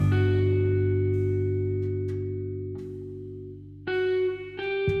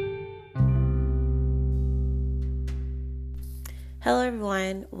Hello,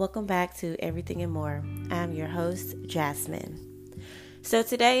 everyone. Welcome back to Everything and More. I'm your host, Jasmine. So,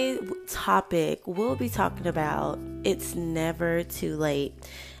 today's topic we'll be talking about it's never too late.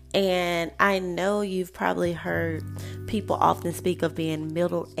 And I know you've probably heard people often speak of being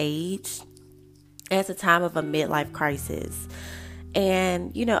middle aged as a time of a midlife crisis.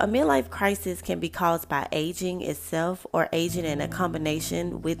 And, a midlife crisis can be caused by aging itself or aging in a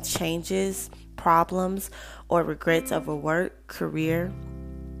combination with changes, problems, or regrets over work, career,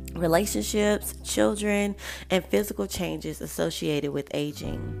 relationships, children, and physical changes associated with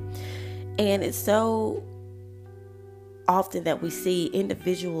aging. And it's so often that we see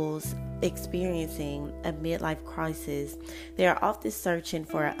individuals experiencing a midlife crisis. They are often searching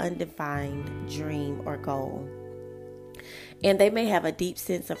for an undefined dream or goal. And they may have a deep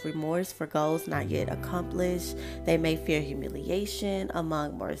sense of remorse for goals not yet accomplished. They may fear humiliation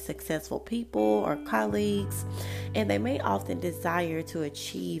among more successful people or colleagues. And they may often desire to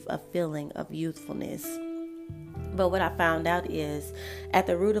achieve a feeling of youthfulness. But what I found out is at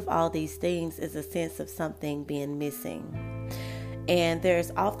the root of all these things is a sense of something being missing. And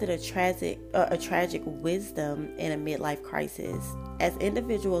there's often a tragic wisdom in a midlife crisis as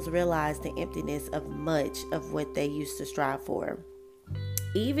individuals realize the emptiness of much of what they used to strive for,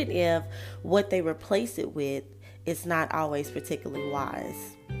 even if what they replace it with is not always particularly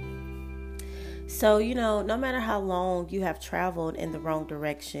wise. So, no matter how long you have traveled in the wrong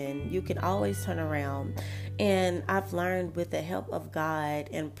direction, you can always turn around. And I've learned with the help of God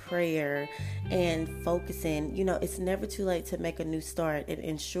and prayer and focusing, it's never too late to make a new start and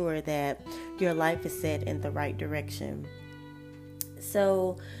ensure that your life is set in the right direction.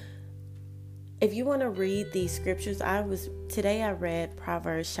 So, if you want to read these scriptures, today I read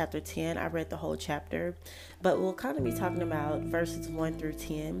Proverbs chapter 10. I read the whole chapter, but we'll kind of be talking about verses 1 through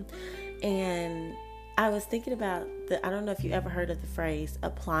 10. And I was thinking about I don't know if you ever heard of the phrase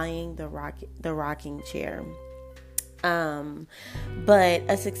applying the rocking chair. But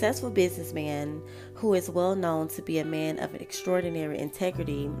a successful businessman who is well known to be a man of extraordinary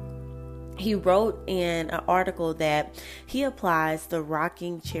integrity, he wrote in an article that he applies the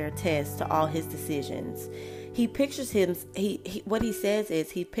rocking chair test to all his decisions. He pictures what he says is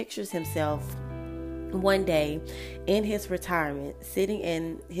he pictures himself one day in his retirement, sitting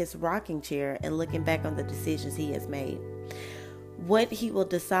in his rocking chair and looking back on the decisions he has made. What he will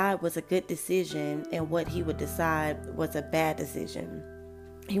decide was a good decision and what he would decide was a bad decision.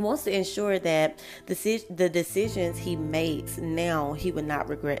 He wants to ensure that the decisions he makes now he would not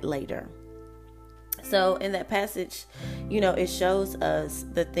regret later. So in that passage, it shows us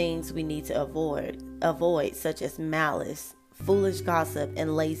the things we need to avoid, such as malice, foolish gossip,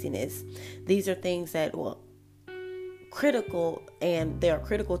 and laziness. These are things that critical, and they are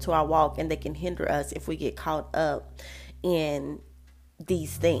critical to our walk, and they can hinder us if we get caught up in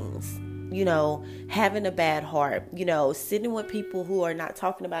these things. Having a bad heart, sitting with people who are not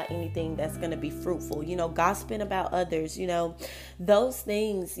talking about anything that's going to be fruitful, gossiping about others, those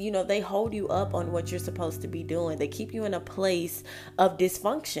things, they hold you up on what you're supposed to be doing. They keep you in a place of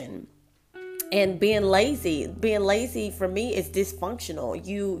dysfunction. And being lazy for me is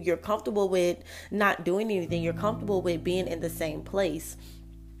dysfunctional. You're comfortable with not doing anything. You're comfortable with being in the same place.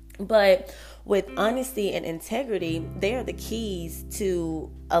 But with honesty and integrity, they are the keys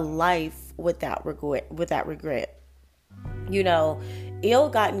to a life without regret.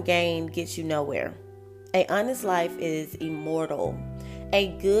 Ill-gotten gain gets you nowhere. A honest life is immortal. A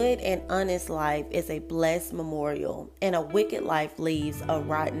good and honest life is a blessed memorial, and a wicked life leaves a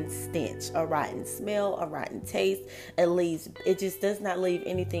rotten stench, a rotten smell, a rotten taste. It just does not leave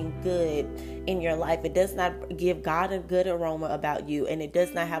anything good in your life. It does not give God a good aroma about you, and it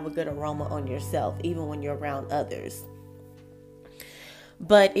does not have a good aroma on yourself, even when you're around others.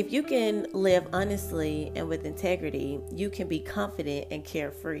 But if you can live honestly and with integrity, you can be confident and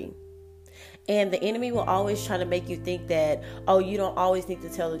carefree. And the enemy will always try to make you think that, you don't always need to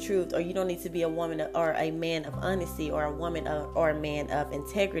tell the truth, or you don't need to be a woman or a man of honesty, or a woman or a man of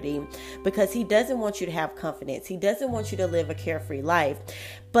integrity, because he doesn't want you to have confidence. He doesn't want you to live a carefree life.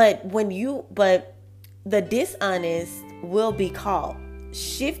 But the dishonest will be caught.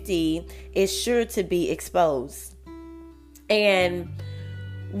 Shifty is sure to be exposed. And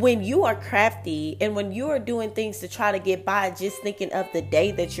when you are crafty and when you are doing things to try to get by, just thinking of the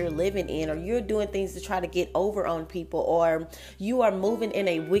day that you're living in, or you're doing things to try to get over on people, or you are moving in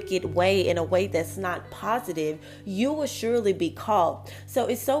a wicked way, in a way that's not positive, you will surely be caught. So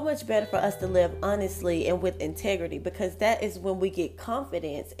it's so much better for us to live honestly and with integrity, because that is when we get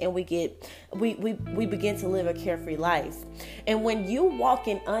confidence and we begin to live a carefree life. And when you walk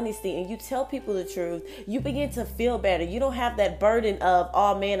in honesty and you tell people the truth, you begin to feel better. You don't have that burden of,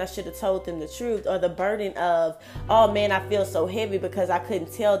 oh man, I should have told them the truth, or the burden of, oh man, I feel so heavy because I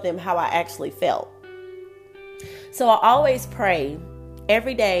couldn't tell them how I actually felt. So I always pray.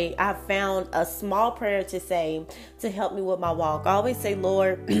 Every day I've found a small prayer to say to help me with my walk. I always say,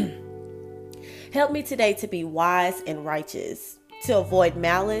 Lord, help me today to be wise and righteous, to avoid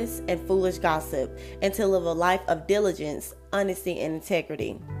malice and foolish gossip, and to live a life of diligence, honesty, and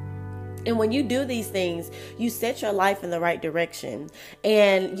integrity. And when you do these things, you set your life in the right direction.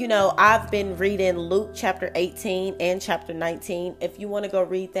 And, I've been reading Luke chapter 18 and chapter 19. If you want to go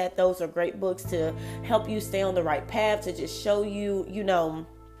read that, those are great books to help you stay on the right path, to just show you,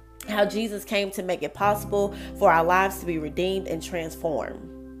 how Jesus came to make it possible for our lives to be redeemed and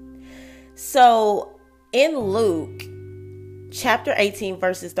transformed. So in Luke chapter 18,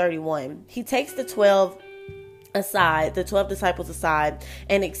 verses 31, he takes the 12 disciples aside,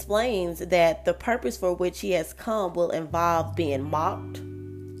 and explains that the purpose for which he has come will involve being mocked,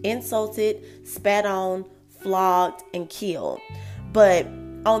 insulted, spat on, flogged, and killed. But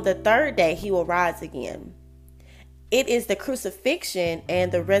on the third day, he will rise again. It is the crucifixion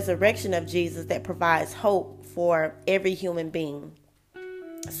and the resurrection of Jesus that provides hope for every human being.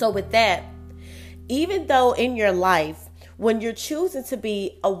 So with that, even though in your life, when you're choosing to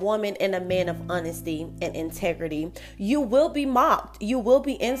be a woman and a man of honesty and integrity, you will be mocked. You will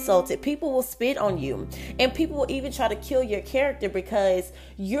be insulted. People will spit on you. And people will even try to kill your character because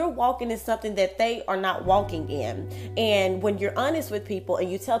you're walking in something that they are not walking in. And when you're honest with people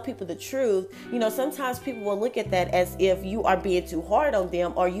and you tell people the truth, sometimes people will look at that as if you are being too hard on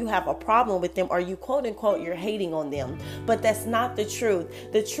them, or you have a problem with them, or you quote unquote, you're hating on them. But that's not the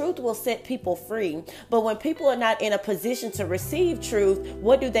truth. The truth will set people free. But when people are not in a position to receive truth,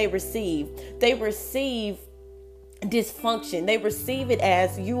 what do they receive? They receive dysfunction. They receive it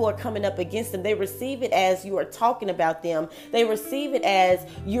as you are coming up against them. They receive it as you are talking about them. They receive it as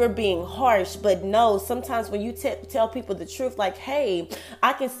you're being harsh. But no, sometimes when you tell people the truth, like, hey,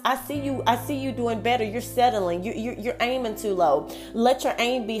 I see you doing better. You're settling. You're aiming too low. Let your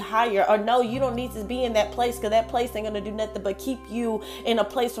aim be higher. Or no, you don't need to be in that place, because that place ain't gonna do nothing but keep you in a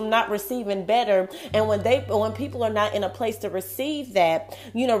place from not receiving better. And when people are not in a place to receive that,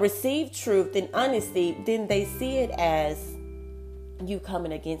 receive truth and honesty, then they see it as you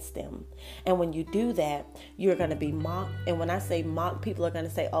coming against them. And when you do that, you're going to be mocked. And when I say mocked, people are going to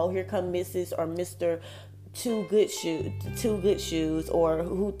say, oh, here come Mrs. or Mr. two good shoes, or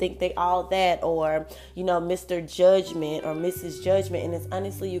who think they all that, or Mr. Judgment or Mrs. Judgment. And it's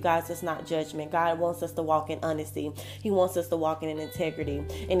honestly, you guys, it's not judgment. God wants us to walk in honesty. He wants us to walk in integrity.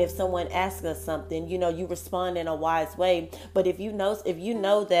 And if someone asks us something, you respond in a wise way. But if you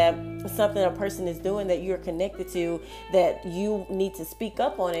know that something a person is doing that you're connected to, that you need to speak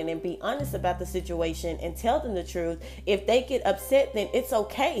up on it and be honest about the situation and tell them the truth. If they get upset, then it's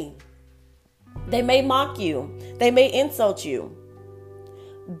okay. They may mock you. They may insult you.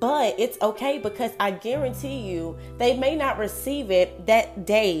 But it's okay, because I guarantee you, they may not receive it that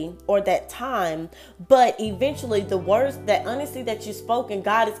day or that time, but eventually the words, that honesty that you spoke, and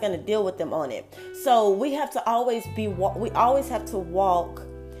God is going to deal with them on it. So we have to always have to walk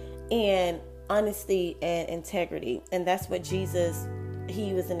in honesty and integrity. And that's what Jesus,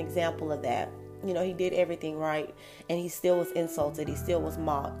 he was an example of that. He did everything right, and he still was insulted. He still was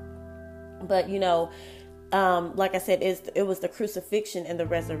mocked. But, like I said, it was the crucifixion and the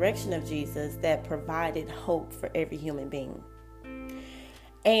resurrection of Jesus that provided hope for every human being.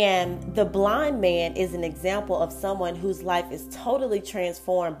 And the blind man is an example of someone whose life is totally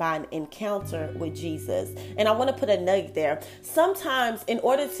transformed by an encounter with Jesus. And I want to put a nugget there. Sometimes, in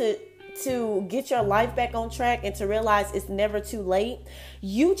order to get your life back on track and to realize it's never too late,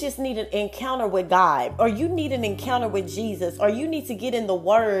 you just need an encounter with God, or you need an encounter with Jesus, or you need to get in the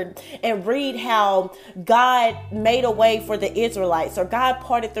Word and read how God made a way for the Israelites, or God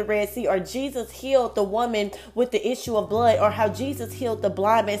parted the Red Sea, or Jesus healed the woman with the issue of blood, or how Jesus healed the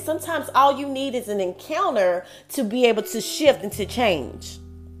blind man. Sometimes all you need is an encounter to be able to shift and to change.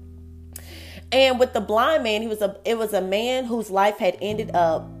 And with the blind man, it was a man whose life had ended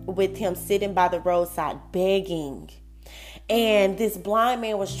up with him sitting by the roadside begging. And this blind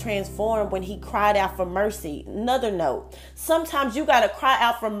man was transformed when he cried out for mercy. Another note, sometimes you got to cry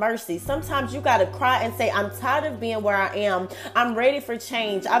out for mercy. Sometimes you got to cry and say, I'm tired of being where I am. I'm ready for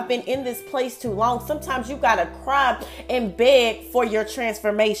change. I've been in this place too long. Sometimes you got to cry and beg for your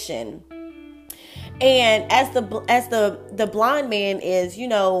transformation. And as the blind man is,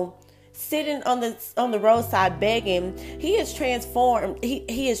 sitting on the roadside begging, he is transformed.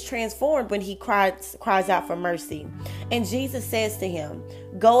 He is transformed when he cries out for mercy. And Jesus says to him,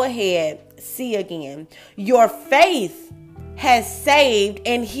 go ahead, see again. Your faith has saved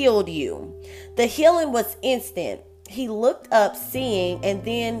and healed you. The healing was instant. He looked up, seeing, and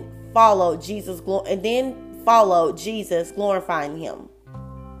then followed Jesus glorifying him.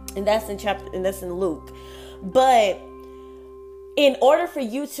 And that's in Luke. But in order for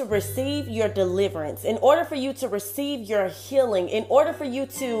you to receive your deliverance, in order for you to receive your healing, in order for you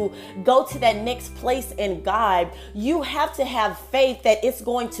to go to that next place in God, you have to have faith that it's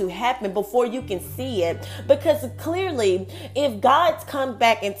going to happen before you can see it. Because clearly, if God's come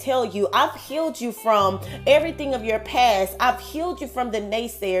back and tell you, I've healed you from everything of your past, I've healed you from the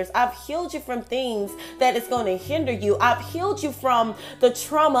naysayers, I've healed you from things that is going to hinder you, I've healed you from the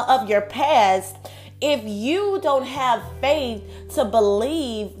trauma of your past. If you don't have faith to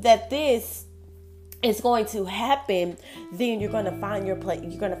believe that this is going to happen, then you're going to find you're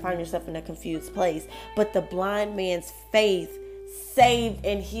going to find yourself in a confused place. But the blind man's faith saved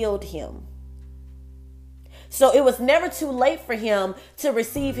and healed him. So it was never too late for him to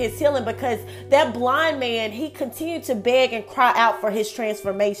receive his healing, because that blind man, he continued to beg and cry out for his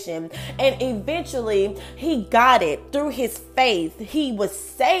transformation. And eventually he got it through his faith. He was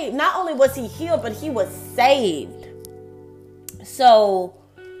saved. Not only was he healed, but he was saved. So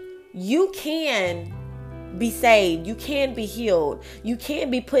you can be saved. You can be healed. You can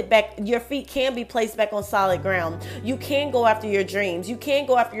be put back. Your feet can be placed back on solid ground. You can go after your dreams. You can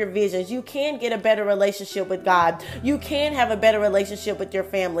go after your visions. You can get a better relationship with God. You can have a better relationship with your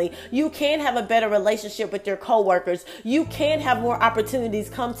family. You can have a better relationship with your coworkers. You can have more opportunities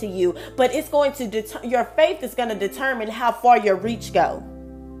come to you. But it's going to your faith is going to determine how far your reach go.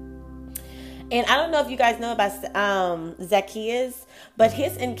 And I don't know if you guys know about Zacchaeus, but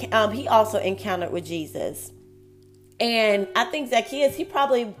he also encountered with Jesus. And I think Zacchaeus, he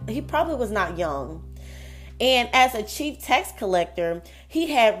probably was not young. And as a chief tax collector, he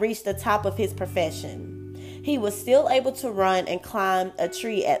had reached the top of his profession. He was still able to run and climb a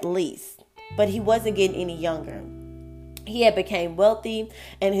tree at least, but he wasn't getting any younger. He had become wealthy,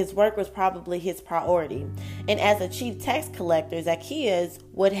 and his work was probably his priority. And as a chief tax collector, Zacchaeus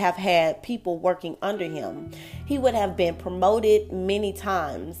would have had people working under him. He would have been promoted many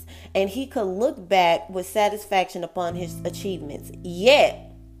times, and he could look back with satisfaction upon his achievements.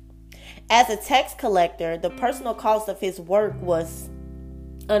 Yet, as a tax collector, the personal cost of his work was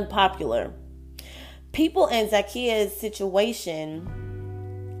unpopular. People in Zacchaeus' situation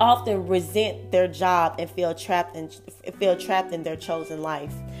often resent their job and feel trapped in their chosen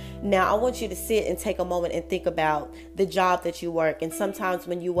life. Now, I want you to sit and take a moment and think about the job that you work. And sometimes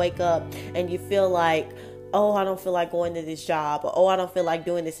when you wake up and you feel like, oh, I don't feel like going to this job, or oh, I don't feel like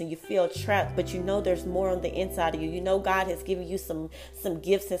doing this, and you feel trapped, but you know there's more on the inside of you. You know God has given you some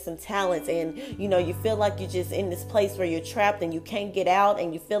gifts and some talents, and you feel like you're just in this place where you're trapped and you can't get out,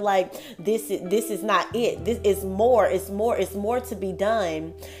 and you feel like this is not it. This is more. It's more to be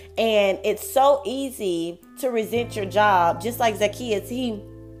done. And it's so easy to resent your job. Just like Zacchaeus,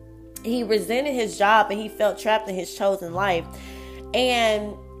 he resented his job and he felt trapped in his chosen life.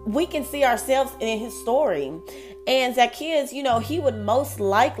 And we can see ourselves in his story. And Zacchaeus, he would most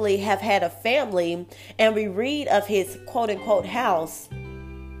likely have had a family, and we read of his quote unquote house.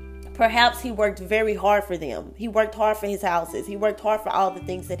 Perhaps he worked very hard for them. He worked hard for his houses. He worked hard for all the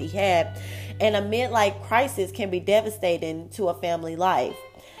things that he had. And a midlife crisis can be devastating to a family life.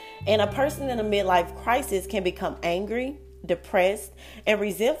 And a person in a midlife crisis can become angry, depressed, and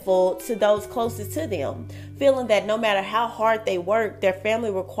resentful to those closest to them, feeling that no matter how hard they work, their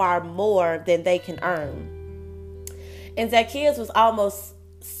family require more than they can earn. And Zacchaeus was almost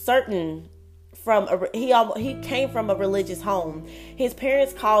certain he came from a religious home. His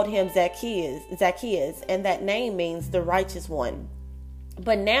parents called him Zacchaeus, and that name means the righteous one.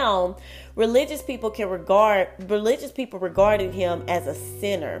 But now, religious people regarded him as a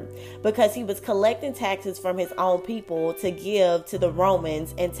sinner because he was collecting taxes from his own people to give to the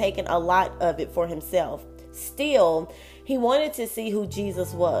Romans and taking a lot of it for himself. Still, he wanted to see who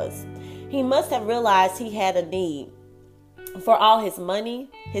Jesus was. He must have realized he had a need. For all his money,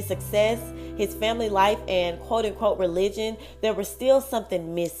 his success, his family life, and quote-unquote religion, there was still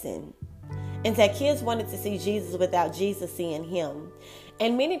something missing. And Zacchaeus wanted to see Jesus without Jesus seeing him.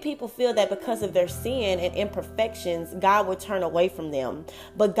 And many people feel that because of their sin and imperfections, God will turn away from them.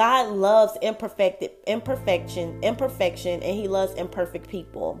 But God loves imperfection, and he loves imperfect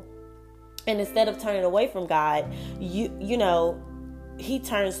people. And instead of turning away from God, you know, he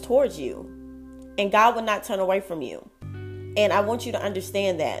turns towards you. And God will not turn away from you. And I want you to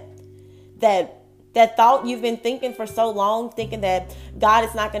understand that thought you've been thinking for so long, thinking that God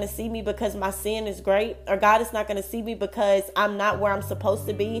is not going to see me because my sin is great, or God is not going to see me because I'm not where I'm supposed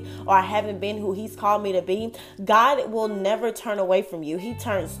to be, or I haven't been who he's called me to be. God will never turn away from you. He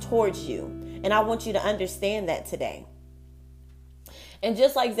turns towards you. And I want you to understand that today. And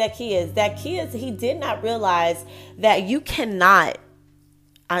just like Zacchaeus, he did not realize that you cannot,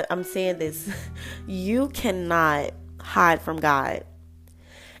 I'm saying this, you cannot hide from God.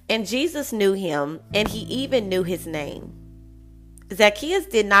 And Jesus knew him, and he even knew his name. Zacchaeus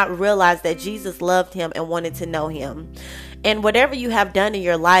did not realize that Jesus loved him and wanted to know him. And whatever you have done in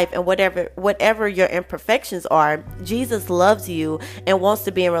your life and whatever your imperfections are, Jesus loves you and wants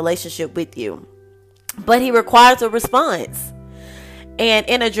to be in relationship with you. But he requires a response. And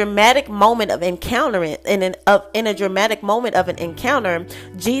in a dramatic moment of encountering,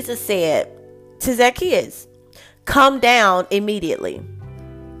 Jesus said to Zacchaeus, "Come down immediately."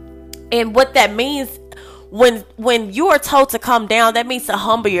 And what that means, when you are told to come down, that means to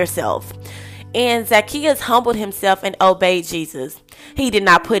humble yourself. And Zacchaeus humbled himself and obeyed Jesus. He did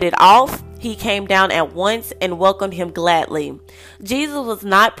not put it off. He came down at once and welcomed him gladly. Jesus was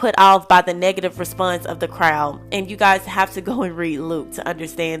not put off by the negative response of the crowd. And you guys have to go and read Luke to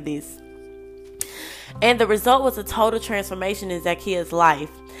understand this. And the result was a total transformation in Zacchaeus'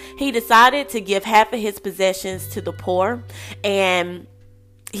 life. He decided to give half of his possessions to the poor, and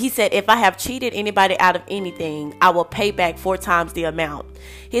he said, "If I have cheated anybody out of anything, I will pay back 4 times the amount."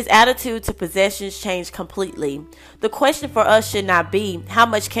 His attitude to possessions changed completely. The question for us should not be, how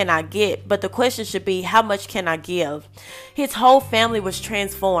much can I get? But the question should be, how much can I give? His whole family was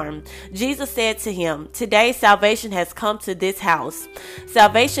transformed. Jesus said to him, "Today salvation has come to this house."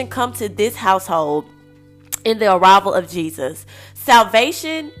 Salvation come to this household in the arrival of Jesus.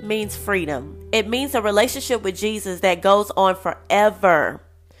 Salvation means freedom. It means a relationship with Jesus that goes on forever.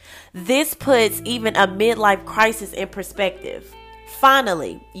 This puts even a midlife crisis in perspective.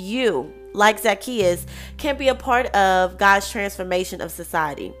 Finally, you, like Zacchaeus, can be a part of God's transformation of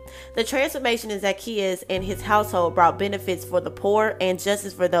society. The transformation in Zacchaeus and his household brought benefits for the poor and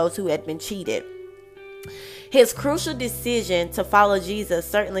justice for those who had been cheated. His crucial decision to follow Jesus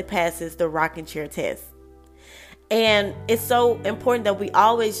certainly passes the rocking chair test. And it's so important that we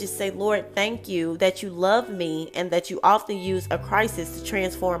always just say, "Lord, thank you that you love me and that you often use a crisis to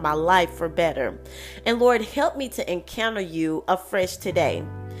transform my life for better. And Lord, help me to encounter you afresh today."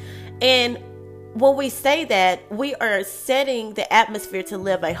 And when we say that, we are setting the atmosphere to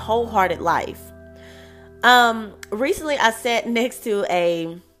live a wholehearted life. Recently I sat next to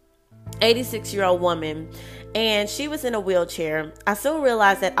a 86-year-old woman, and she was in a wheelchair. I soon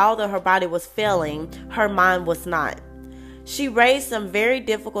realized that although her body was failing, her mind was not. She raised some very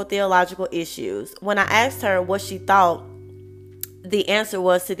difficult theological issues. When I asked her what she thought the answer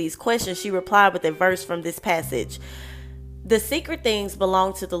was to these questions, she replied with a verse from this passage. "The secret things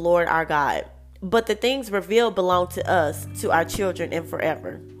belong to the Lord our God, but the things revealed belong to us, to our children, and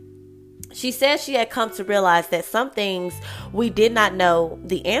forever." She said she had come to realize that some things we did not know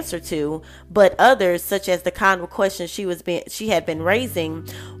the answer to, but others, such as the kind of questions she had been raising,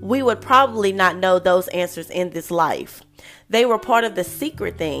 we would probably not know those answers in this life. They were part of the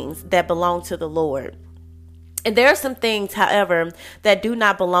secret things that belong to the Lord. And there are some things, however, that do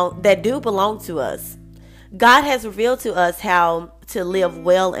belong to us. God has revealed to us how to live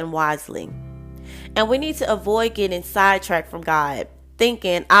well and wisely. And we need to avoid getting sidetracked from God,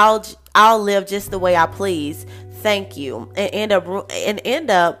 thinking I'll live just the way I please, thank you, and end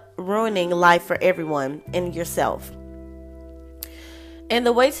up ruining life for everyone and yourself. And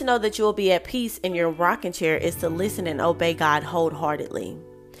the way to know that you will be at peace in your rocking chair is to listen and obey God wholeheartedly.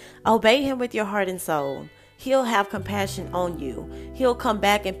 Obey him with your heart and soul. He'll have compassion on you. He'll come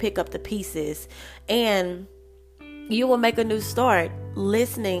back and pick up the pieces, and you will make a new start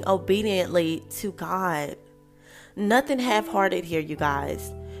listening obediently to God. Nothing half-hearted here, you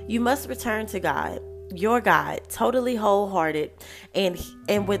guys. You must return to God, your God, totally wholehearted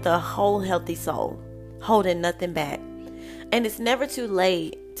and with a whole healthy soul, holding nothing back. And it's never too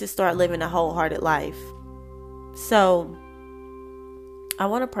late to start living a wholehearted life. So I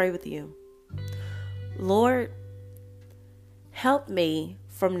want to pray with you. Lord, help me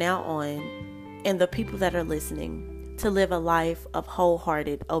from now on, and the people that are listening, to live a life of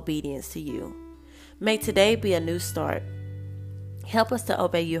wholehearted obedience to you. May today be a new start. Help us to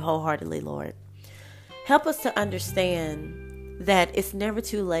obey you wholeheartedly, Lord. Help us to understand that it's never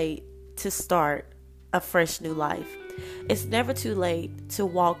too late to start a fresh new life. It's never too late to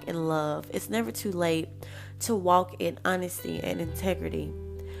walk in love. It's never too late to walk in honesty and integrity.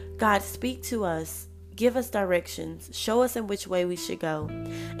 God, speak to us. Give us directions. Show us in which way we should go.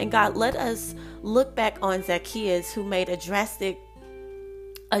 And God, let us look back on Zacchaeus, who made a drastic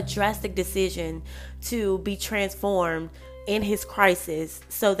decision to be transformed in his crisis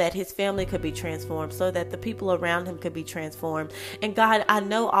so that his family could be transformed, so that the people around him could be transformed. And God, I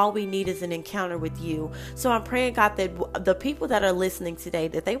know all we need is an encounter with you. So I'm praying, God, that the people that are listening today,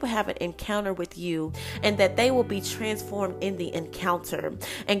 that they will have an encounter with you and that they will be transformed in the encounter.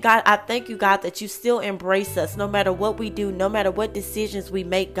 And God, I thank you, God, that you still embrace us no matter what we do, no matter what decisions we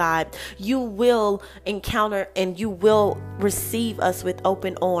make, God. You will encounter and you will receive us with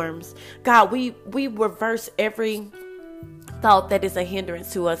open arms. God, we reverse every thought that is a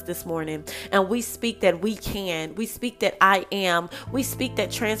hindrance to us this morning, and we speak that we can. We speak that I am. We speak that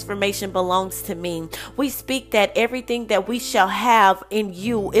transformation belongs to me. We speak that everything that we shall have in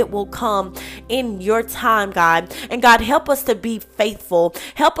you, it will come in your time, God. And God, help us to be faithful.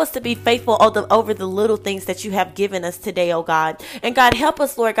 Help us to be faithful over the little things that you have given us today, oh God. And God, help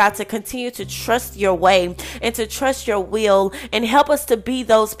us, Lord God, to continue to trust your way and to trust your will, and help us to be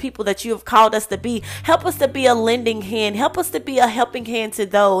those people that you have called us to be. Help us to be a lending hand. Help us to be a helping hand to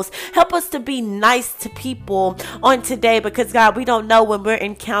those. Help us to be nice to people on today, because God, we don't know when we're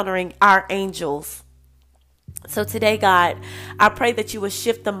encountering our angels. So today, God, I pray that you will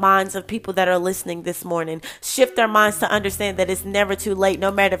shift the minds of people that are listening this morning. Shift their minds to understand that it's never too late. No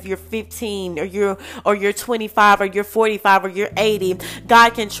matter if you're 15 or you're 25 or you're 45 or you're 80, God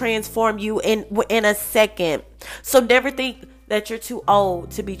can transform you in a second. So never think that you're too old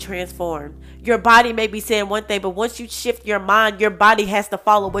to be transformed. Your body may be saying one thing, but once you shift your mind, your body has to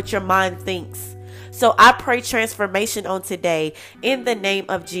follow what your mind thinks. So I pray transformation on today in the name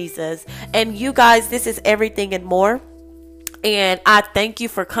of Jesus. And you guys, this is Everything and More. And I thank you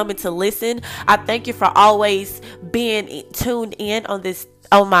for coming to listen. I thank you for always being tuned in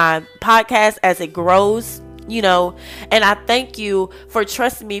on my podcast as it grows, and I thank you for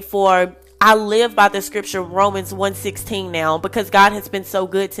trusting me I live by the scripture Romans 1:16 now, because God has been so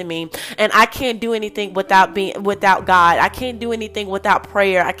good to me, and I can't do anything without God. I can't do anything without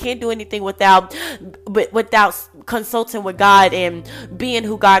prayer. I can't do anything without consulting with God and being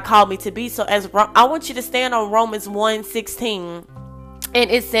who God called me to be. So I want you to stand on Romans 1:16, and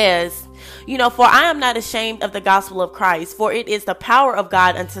it says, for I am not ashamed of the gospel of Christ, for it is the power of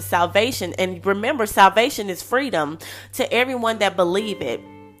God unto salvation. And remember, salvation is freedom to everyone that believe it.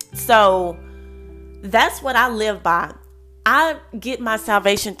 So that's what I live by. I get my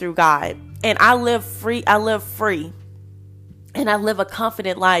salvation through God, and I live free. And I live a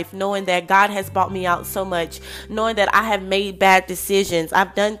confident life, knowing that God has brought me out so much, knowing that I have made bad decisions.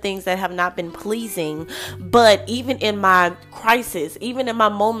 I've done things that have not been pleasing. But even in my crisis, even in my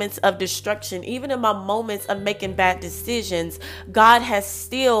moments of destruction, even in my moments of making bad decisions, God has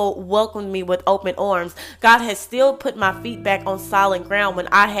still welcomed me with open arms. God has still put my feet back on solid ground when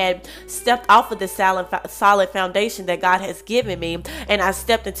I had stepped off of the solid foundation that God has given me, and I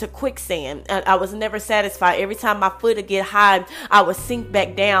stepped into quicksand. I was never satisfied. Every time my foot would get high, I would sink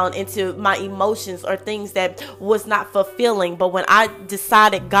back down into my emotions or things that was not fulfilling. But when I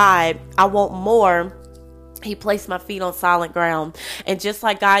decided, God, I want more, He placed my feet on solid ground. And just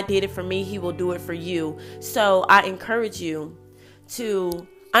like God did it for me, He will do it for you. So I encourage you to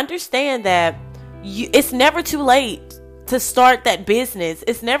understand that it's never too late to start that business.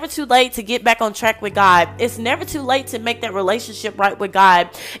 It's never too late to get back on track with God. It's never too late to make that relationship right with God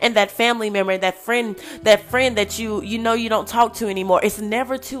and that family member, that friend that you don't talk to anymore. It's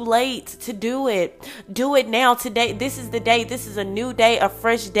never too late to do it. Do it now. Today, this is the day. This is a new day, a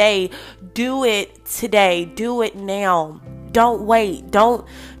fresh day. Do it today. Do it now. Don't wait. Don't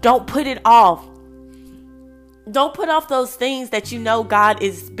put it off. Don't put off those things that God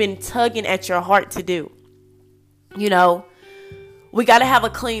has been tugging at your heart to do. We got to have a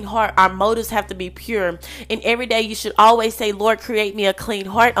clean heart. Our motives have to be pure. And every day you should always say, Lord, create me a clean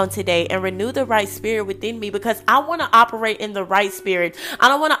heart on today and renew the right spirit within me, because I want to operate in the right spirit. I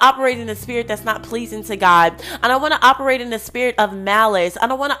don't want to operate in a spirit that's not pleasing to God. I don't want to operate in a spirit of malice. I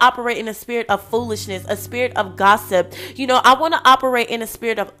don't want to operate in a spirit of foolishness, a spirit of gossip. I want to operate in a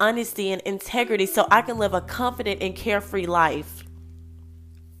spirit of honesty and integrity so I can live a confident and carefree life.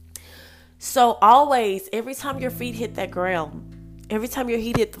 So always, every time your feet hit that ground, every time your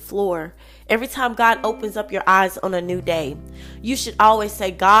feet hit the floor, every time God opens up your eyes on a new day, you should always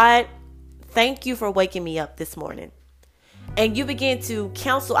say, God, thank you for waking me up this morning. And you begin to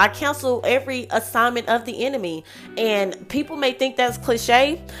counsel. I counsel every assignment of the enemy. And people may think that's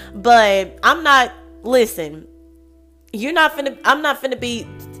cliche, but I'm not finna be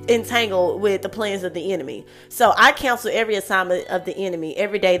entangled with the plans of the enemy. So I counsel every assignment of the enemy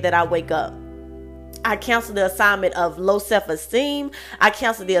every day that I wake up. I counsel the assignment of low self-esteem. I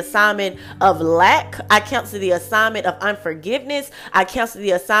counsel the assignment of lack. I counsel the assignment of unforgiveness. I counsel the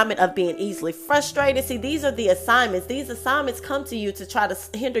assignment of being easily frustrated. See, these are the assignments. These assignments come to you to try to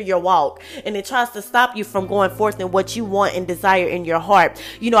hinder your walk, and it tries to stop you from going forth in what you want and desire in your heart.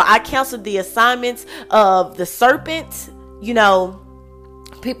 I counsel the assignments of the serpent.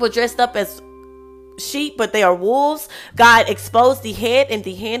 People dressed up as sheep, but they are wolves. God exposed the head and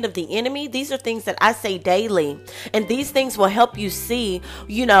the hand of the enemy. These are things that I say daily, and these things will help you see,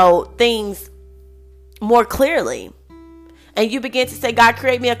 things more clearly. And you begin to say, God,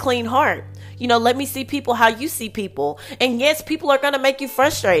 create me a clean heart. Let me see people how you see people. And yes, people are going to make you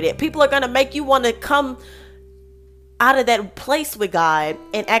frustrated. People are going to make you want to come out of that place with God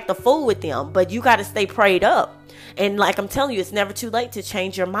and act a fool with them, but you got to stay prayed up. And like I'm telling you, it's never too late to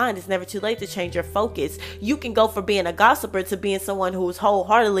change your mind. It's never too late to change your focus. You can go from being a gossiper to being someone who's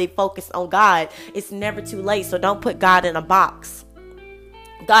wholeheartedly focused on God. It's never too late. So don't put God in a box.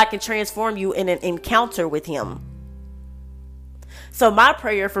 God can transform you in an encounter with him. So my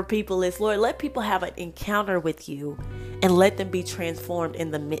prayer for people is, Lord, let people have an encounter with you and let them be transformed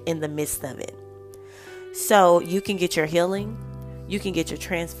in the midst of it. So you can get your healing. You can get your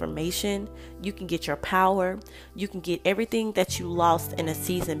transformation. You can get your power. You can get everything that you lost in a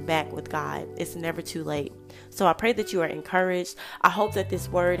season back with God. It's never too late. So I pray that you are encouraged. I hope that this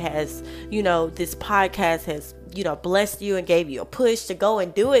word has, this podcast has, blessed you and gave you a push to go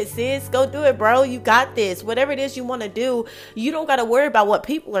and do it, sis. Go do it, bro. You got this. Whatever it is you want to do, you don't got to worry about what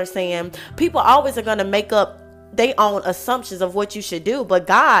people are saying. People always are going to make up their own assumptions of what you should do. But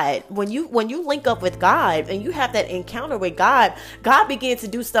God, when you link up with God and you have that encounter with God, God begins to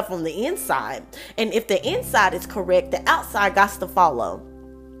do stuff on the inside. And if the inside is correct, the outside got to follow.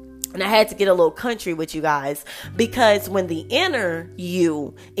 And I had to get a little country with you guys, because when the inner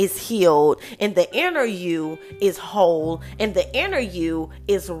you is healed and the inner you is whole and the inner you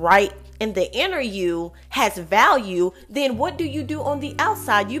is right and the inner you has value, then what do you do on the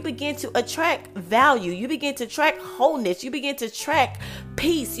outside? You begin to attract value. You begin to attract wholeness. You begin to attract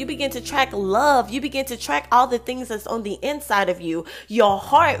peace. You begin to attract love. You begin to attract all the things that's on the inside of you. Your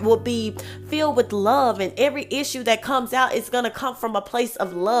heart will be filled with love, and every issue that comes out is going to come from a place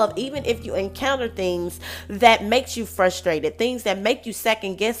of love. Even if you encounter things that makes you frustrated, things that make you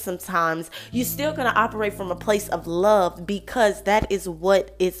second guess sometimes, you're still going to operate from a place of love, because that is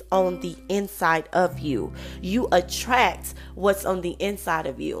what is on the inside of you. You attract what's on the inside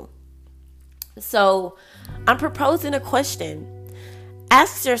of you. So I'm proposing a question.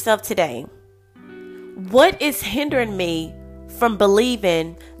 Ask yourself today, what is hindering me from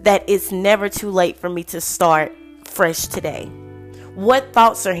believing that it's never too late for me to start fresh today? What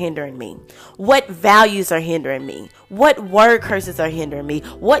thoughts are hindering me? What values are hindering me? What word curses are hindering me?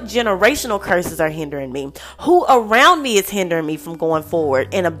 What generational curses are hindering me? Who around me is hindering me from going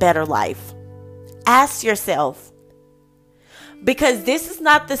forward in a better life? Ask yourself. Because this is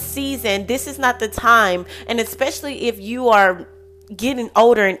not the season. This is not the time. And especially if you are getting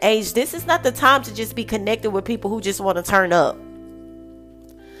older in age, this is not the time to just be connected with people who just want to turn up.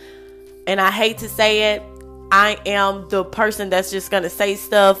 And I hate to say it, I am the person that's just going to say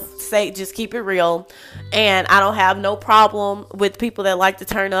stuff, just keep it real. And I don't have no problem with people that like to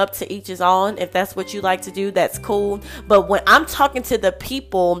turn up. To each his own. If that's what you like to do, that's cool. But when I'm talking to the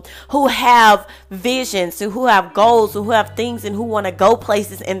people who have visions, who have goals, who have things, and who want to go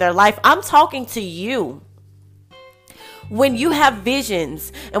places in their life, I'm talking to you. When you have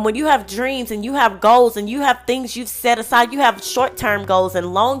visions and when you have dreams and you have goals and you have things you've set aside, you have short-term goals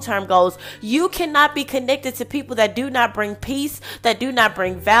and long-term goals, you cannot be connected to people that do not bring peace, that do not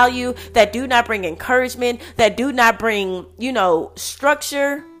bring value, that do not bring encouragement, that do not bring,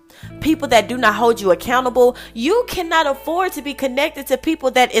 structure, people that do not hold you accountable. You cannot afford to be connected to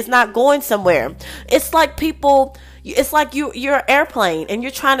people that is not going somewhere. It's like you're an airplane and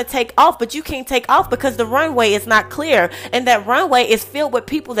you're trying to take off, but you can't take off because the runway is not clear. And that runway is filled with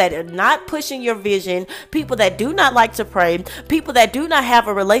people that are not pushing your vision, people that do not like to pray, people that do not have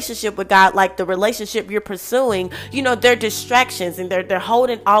a relationship with God like the relationship you're pursuing. They're distractions, and they're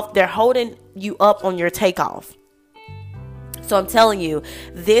holding you up on your takeoff. So I'm telling you,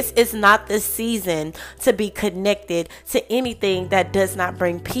 this is not the season to be connected to anything that does not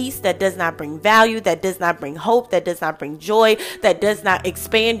bring peace, that does not bring value, that does not bring hope, that does not bring joy, that does not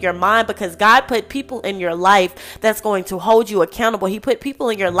expand your mind, because God put people in your life that's going to hold you accountable. He put people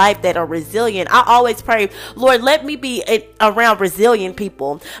in your life that are resilient. I always pray, Lord, let me be around resilient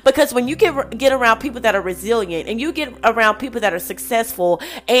people, because when you get around people that are resilient, and you get around people that are successful,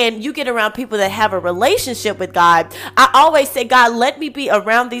 and you get around people that have a relationship with God, I always say, God, let me be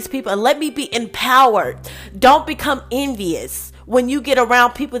around these people and let me be empowered. Don't become envious. When you get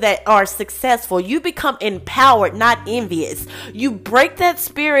around people that are successful, you become empowered, not envious. You break that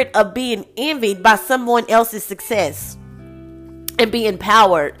spirit of being envied by someone else's success, and be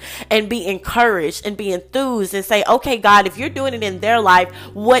empowered and be encouraged and be enthused and say, okay, God, if you're doing it in their life,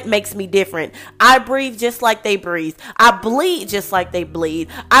 what makes me different? I breathe just like they breathe. I bleed just like they bleed.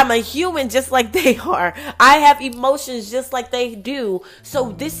 I'm a human just like they are. I have emotions just like they do.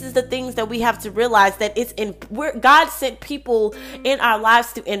 So this is the things that we have to realize, that God sent people in our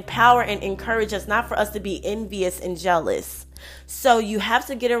lives to empower and encourage us, not for us to be envious and jealous. So you have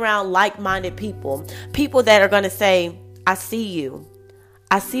to get around like-minded people that are going to say, I see you.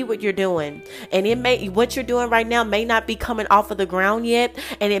 I see what you're doing. And what you're doing right now may not be coming off of the ground yet.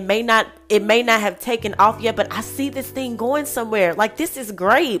 And it may not have taken off yet, but I see this thing going somewhere. Like, this is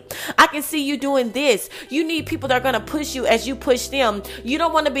great. I can see you doing this. You need people that are going to push you as you push them. You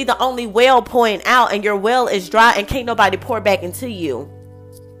don't want to be the only well pouring out and your well is dry and can't nobody pour back into you.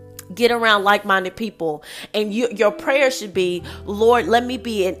 Get around like-minded people, and your prayer should be, Lord, let me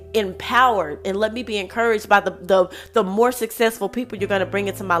be empowered and let me be encouraged by the more successful people you're going to bring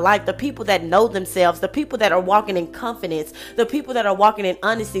into my life, the people that know themselves, the people that are walking in confidence, the people that are walking in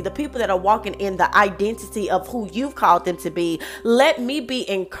honesty, the people that are walking in the identity of who you've called them to be. Let me be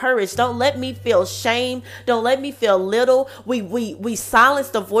encouraged. Don't let me feel shame. Don't let me feel little. We silence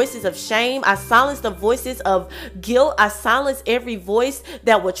the voices of shame. I silence the voices of guilt. I silence every voice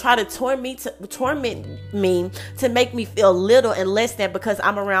that would try to torment me to make me feel little and less than, because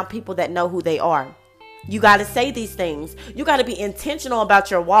I'm around people that know who they are. You got to say these things. You got to be intentional about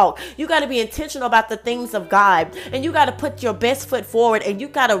your walk. You got to be intentional about the things of God. And you got to put your best foot forward, and you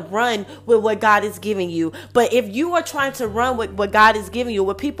got to run with what God is giving you. But if you are trying to run with what God is giving you,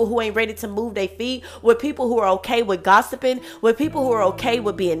 with people who ain't ready to move their feet, with people who are okay with gossiping, with people who are okay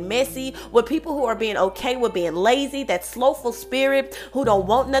with being messy, with people who are being okay with being lazy, that slowful spirit who don't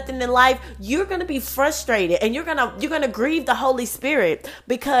want nothing in life, you're going to be frustrated, and you're going to grieve the Holy Spirit,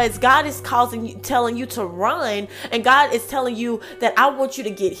 because God is telling you to run, and God is telling you that I want you to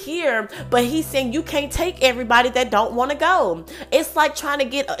get here, but he's saying you can't take everybody that don't want to go. It's like trying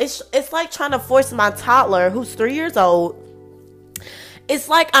to force my toddler, who's 3 years old. It's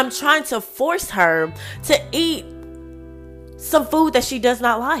like I'm trying to force her to eat some food that she does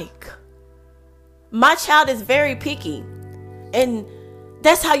not like. My child is very picky, and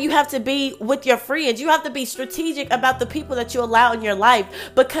that's how you have to be with your friends. You have to be strategic about the people that you allow in your life.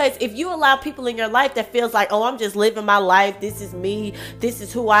 Because if you allow people in your life that feels like, oh, I'm just living my life, this is me, this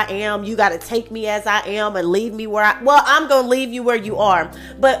is who I am, you got to take me as I am and leave me where I'm going to leave you where you are.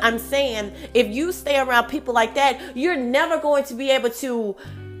 But I'm saying, if you stay around people like that, you're never going to be able to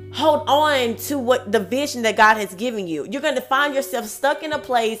hold on to what the vision that God has given you. You're going to find yourself stuck in a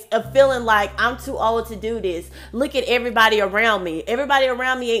place of feeling like, I'm too old to do this. Look at everybody around me. Everybody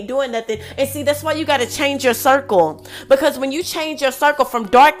around me ain't doing nothing. And see, that's why you got to change your circle. Because when you change your circle from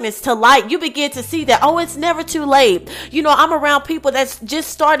darkness to light, you begin to see that, oh, it's never too late. You know, I'm around people that's just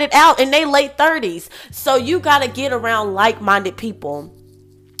started out in their late 30s. So you got to get around like-minded people.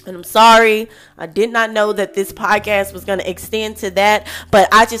 And I'm sorry, I did not know that this podcast was going to extend to that, but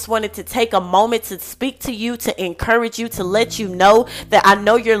I just wanted to take a moment to speak to you, to encourage you, to let you know that I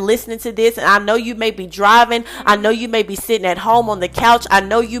know you're listening to this, and I know you may be driving. I know you may be sitting at home on the couch. I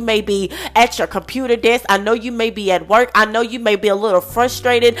know you may be at your computer desk. I know you may be at work. I know you may be a little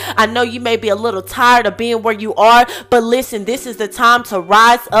frustrated. I know you may be a little tired of being where you are, but listen, this is the time to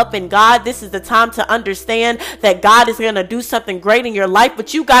rise up in God. This is the time to understand that God is going to do something great in your life,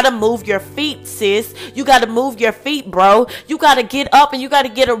 but you got to move your feet, sis. You got to move your feet, bro. You got to get up, and you got to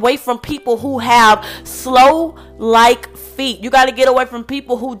get away from people who have slow like feet. You got to get away from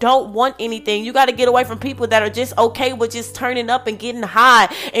people who don't want anything. You got to get away from people that are just okay with just turning up and getting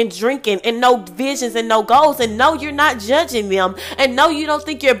high and drinking and no visions and no goals. And no, you're not judging them. And no, you don't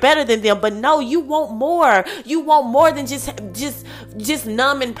think you're better than them. But no, you want more. You want more than just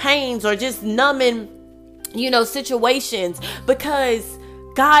numbing pains or just numbing, situations, because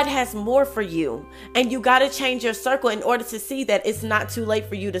God has more for you, and you got to change your circle in order to see that it's not too late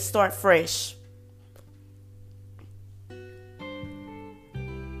for you to start fresh.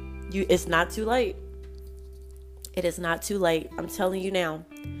 It's not too late. It is not too late. I'm telling you now,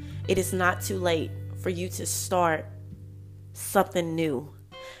 it is not too late for you to start something new.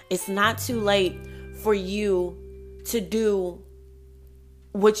 It's not too late for you to do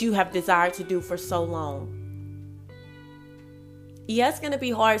what you have desired to do for so long. Yeah, it's going to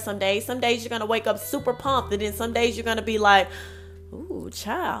be hard some days. Some days you're going to wake up super pumped, and then some days you're going to be like, ooh,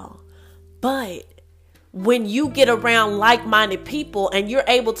 child. But when you get around like-minded people and you're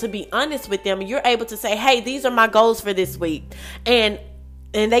able to be honest with them, and you're able to say, hey, these are my goals for this week. And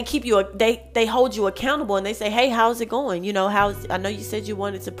they keep you, they hold you accountable, and they say, hey, how's it going? I know you said you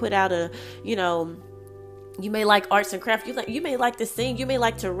wanted to put out you may like arts and crafts. You may like to sing. You may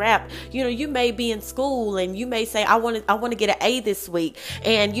like to rap. You may be in school and you may say, I want to get an A this week.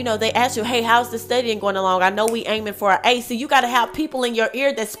 And, they ask you, hey, how's the studying going along? I know we aiming for an A. So you got to have people in your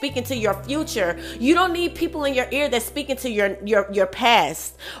ear that's speaking to your future. You don't need people in your ear that's speaking to your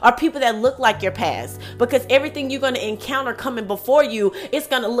past, or people that look like your past, because everything you're going to encounter coming before you, it's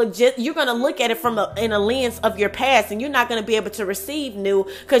going to look you're going to look at it in a lens of your past, and you're not going to be able to receive new,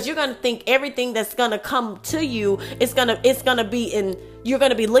 because you're going to think everything that's going to come to you it's gonna be you're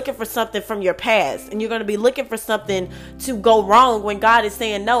gonna be looking for something from your past, and you're gonna be looking for something to go wrong, when God is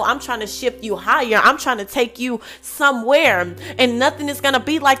saying, no, I'm trying to shift you higher. I'm trying to take you somewhere, and nothing is gonna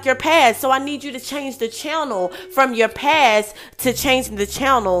be like your past. So I need you to change the channel from your past to changing the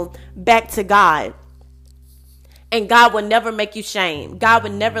channel back to God. And God will never make you shame. God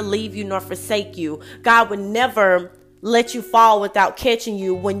will never leave you nor forsake you. God will never let you fall without catching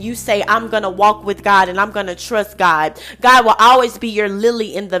you when you say, I'm going to walk with God and I'm going to trust God. God will always be your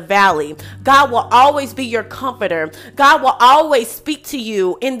lily in the valley. God will always be your comforter. God will always speak to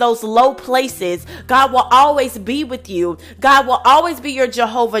you in those low places. God will always be with you. God will always be your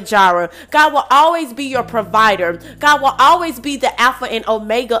Jehovah Jireh. God will always be your provider. God will always be the Alpha and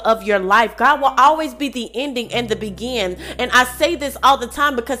Omega of your life. God will always be the ending and the begin. And I say this all the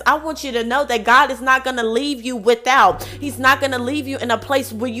time because I want you to know that God is not going to leave you without. He's not going to leave you in a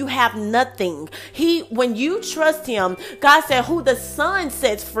place where you have nothing. When you trust him, God said, who the Son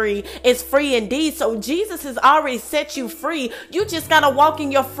sets free is free indeed. So Jesus has already set you free. You just got to walk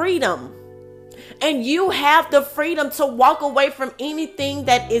in your freedom. And you have the freedom to walk away from anything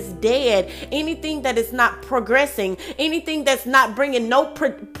that is dead, anything that is not progressing, anything that's not bringing no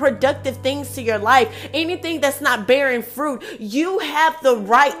productive things to your life, anything that's not bearing fruit. You have the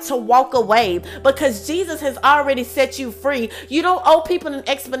right to walk away because Jesus has already set you free. You don't owe people an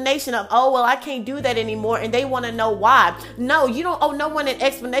explanation of, oh, well, I can't do that anymore, and they want to know why. No, you don't owe no one an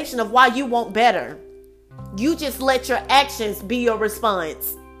explanation of why you want better. You just let your actions be your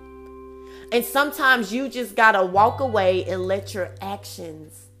response. And sometimes you just got to walk away and let your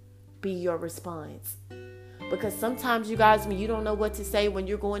actions be your response. Because sometimes, you guys, when you don't know what to say, when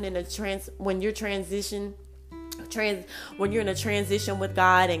you're going in when you're in a transition with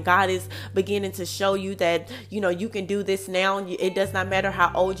God, and God is beginning to show you that, you can do this now. It does not matter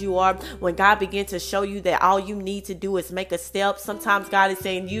how old you are. When God begins to show you that all you need to do is make a step, sometimes God is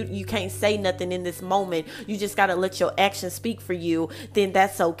saying you can't say nothing in this moment. You just got to let your actions speak for you. Then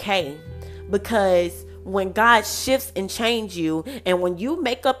that's okay. Because when God shifts and changes you, and when you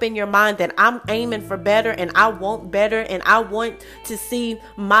make up in your mind that I'm aiming for better, and I want better, and I want to see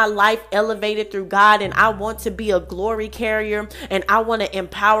my life elevated through God, and I want to be a glory carrier, and I want to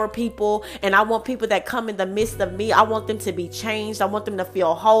empower people, and I want people that come in the midst of me, I want them to be changed. I want them to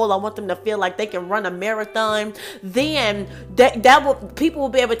feel whole. I want them to feel like they can run a marathon. Then people will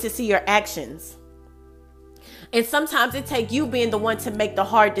be able to see your actions. And sometimes it takes you being the one to make the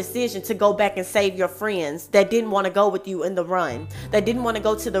hard decision to go back and save your friends that didn't want to go with you in the run, that didn't want to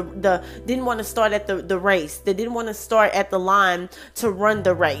go to didn't want to start at the race, that didn't want to start at the line to run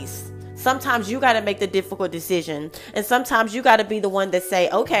the race. Sometimes you got to make the difficult decision. And sometimes you got to be the one that say,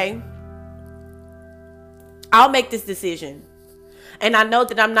 okay, I'll make this decision. And I know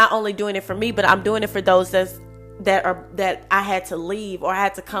that I'm not only doing it for me, but I'm doing it for those that I had to leave or I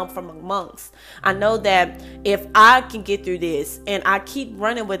had to come from amongst. I know that if I can get through this and I keep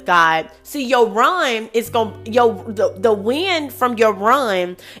running with God, see, your run is the wind from your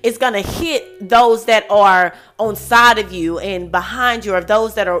run is gonna hit those that are on side of you and behind you, or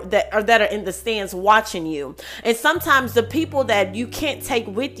those that are in the stands watching you. And sometimes the people that you can't take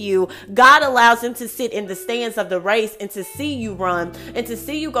with you, God allows them to sit in the stands of the race and to see you run, and to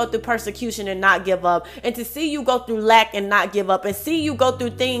see you go through persecution and not give up, and to see you go through lack and not give up, and see you go through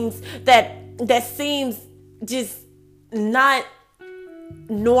things that seems just not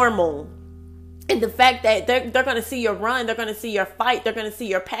normal. And the fact that they're going to see your run, they're going to see your fight, they're going to see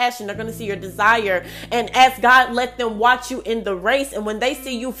your passion, they're going to see your desire. And as God let them watch you in the race, and when they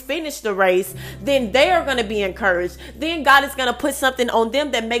see you finish the race, then they are going to be encouraged. Then God is going to put something on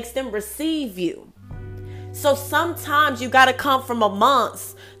them that makes them receive you. So sometimes you got to come from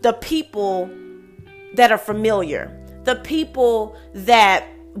amongst the people that are familiar, the people that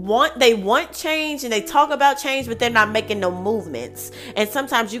want change, and they talk about change, but they're not making no movements. And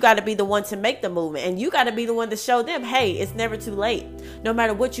sometimes you got to be the one to make the movement, and you got to be the one to show them, hey, it's never too late. No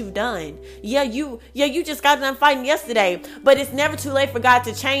matter what you've done. You just got done fighting yesterday, but it's never too late for God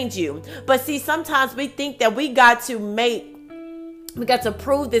to change you. But see, sometimes we think that we got to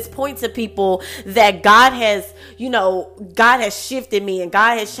prove this point to people that God has shifted me and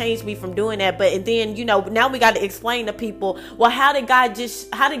God has changed me from doing that. But then, now we got to explain to people, well, how did God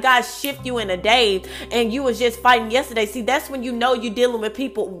shift you in a day and you was just fighting yesterday? See, that's when you're dealing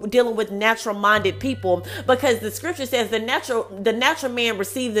with natural minded people, because the scripture says the natural man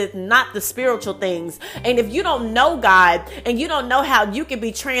receiveth not the spiritual things. And if you don't know God and you don't know how you can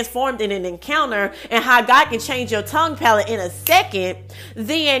be transformed in an encounter and how God can change your tongue palate in a second,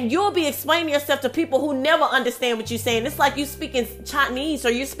 then you'll be explaining yourself to people who never understand what you're saying. It's like you speaking Chinese, or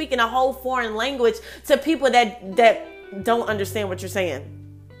you're speaking a whole foreign language to people that don't understand what you're saying.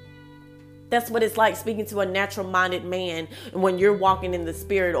 That's what it's like speaking to a natural minded man when you're walking in the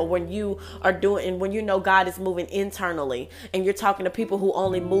spirit, or when you are and when God is moving internally, and you're talking to people who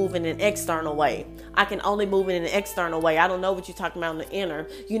only move in an external way. I can only move in an external way. I don't know what you're talking about in the inner.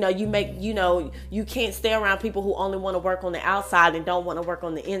 You can't stay around people who only want to work on the outside and don't want to work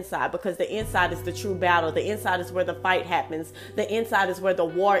on the inside, because the inside is the true battle. The inside is where the fight happens. The inside is where the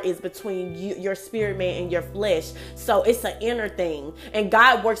war is between your spirit man and your flesh. So it's an inner thing, and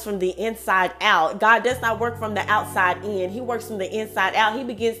God works from the inside out. God does not work from the outside in. He works from the inside out. He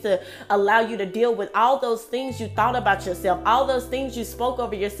begins to allow you to deal with all those things you thought about yourself, all those things you spoke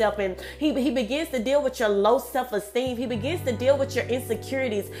over yourself, and he begins to deal with your low self-esteem. He begins to deal with your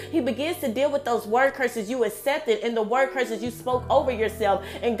insecurities. He begins to deal with those word curses you accepted and the word curses you spoke over yourself,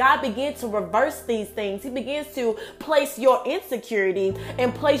 and God begins to reverse these things. He begins to place your insecurity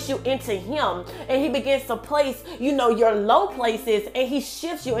and place you into him, and he begins to place your low places, and he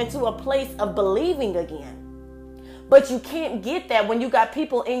shifts you into a place of believing again. But you can't get that when you got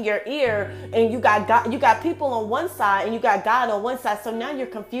people in your ear, and you got God, you got people on one side and you got God on one side. So now you're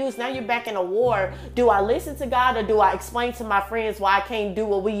confused. Now you're back in a war. Do I listen to God, or do I explain to my friends why I can't do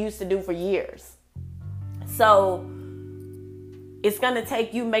what we used to do for years? So it's going to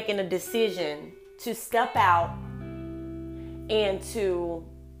take you making a decision to step out and to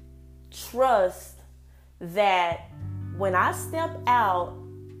trust that when I step out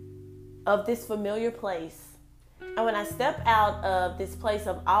of this familiar place, and when I step out of this place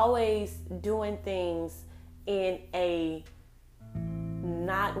of always doing things in a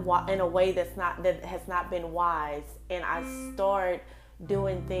way that has not been wise, and I start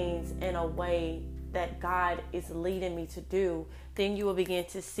doing things in a way that God is leading me to do, then you will begin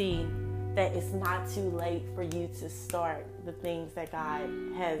to see that it's not too late for you to start the things that God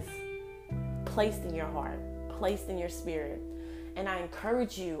has placed in your heart, placed in your spirit. And I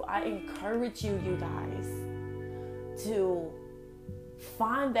encourage you, you guys, to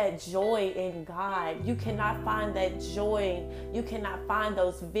find that joy in God. You cannot find that joy. You cannot find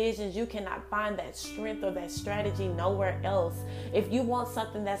those visions. You cannot find that strength or that strategy nowhere else. If you want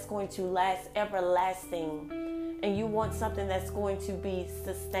something that's going to last everlasting, and you want something that's going to be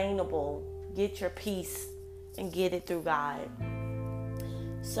sustainable, get your peace and get it through God.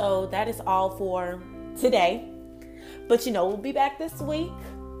 So that is all for today. But we'll be back this week.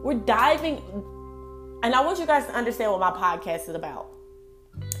 We're diving, and I want you guys to understand what my podcast is about.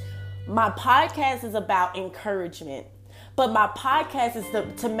 My podcast is about encouragement, but my podcast is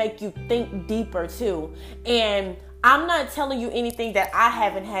to make you think deeper too. And I'm not telling you anything that I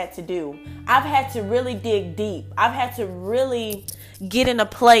haven't had to do. I've had to really dig deep. I've had to really get in a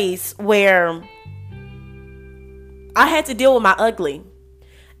place where I had to deal with my ugly.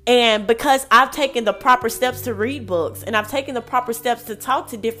 And because I've taken the proper steps to read books, and I've taken the proper steps to talk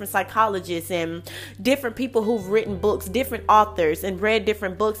to different psychologists and different people who've written books, different authors, and read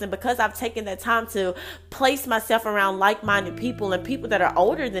different books. And because I've taken that time to place myself around like-minded people, and people that are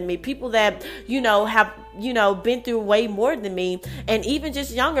older than me, people that, have, been through way more than me, and even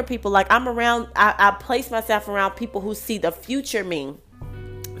just younger people, like I place myself around people who see the future me.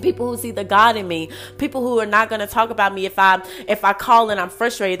 People who see the God in me, people who are not going to talk about me if I call and I'm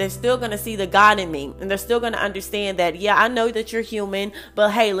frustrated. They're still going to see the God in me, and they're still going to understand that, yeah, I know that you're human, but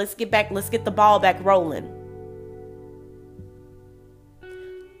hey, let's get the ball back rolling.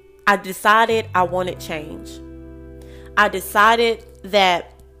 I decided I wanted change. I decided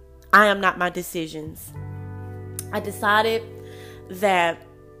that I am not my decisions. I decided that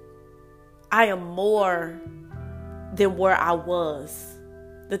I am more than where I was.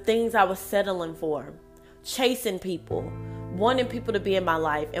 The things I was settling for, chasing people, wanting people to be in my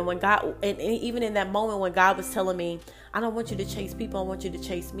life. And when God, and even in that moment when God was telling me, I don't want you to chase people, I want you to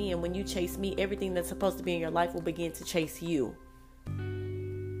chase me. And when you chase me, everything that's supposed to be in your life will begin to chase you.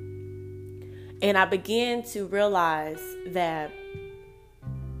 And I began to realize that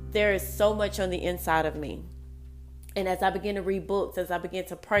there is so much on the inside of me. And as I began to read books, as I began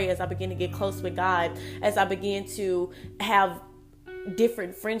to pray, as I began to get close with God, as I began to have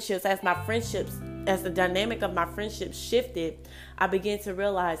different friendships, as the dynamic of my friendships shifted, I began to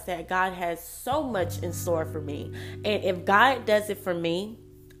realize that God has so much in store for me. And if God does it for me,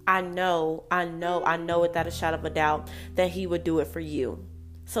 I know without a shadow of a doubt that He would do it for you.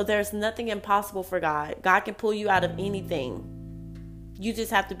 So there's nothing impossible for God. God can pull you out of anything. You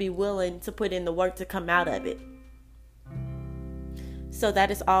just have to be willing to put in the work to come out of it. So that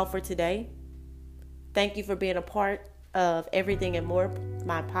is all for today. Thank you for being a part of Everything and More,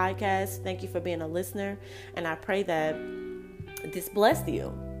 my podcast. Thank you for being a listener. And I pray that this blessed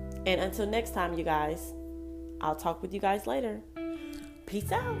you. And until next time, you guys, I'll talk with you guys later.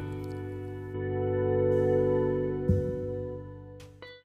 Peace out.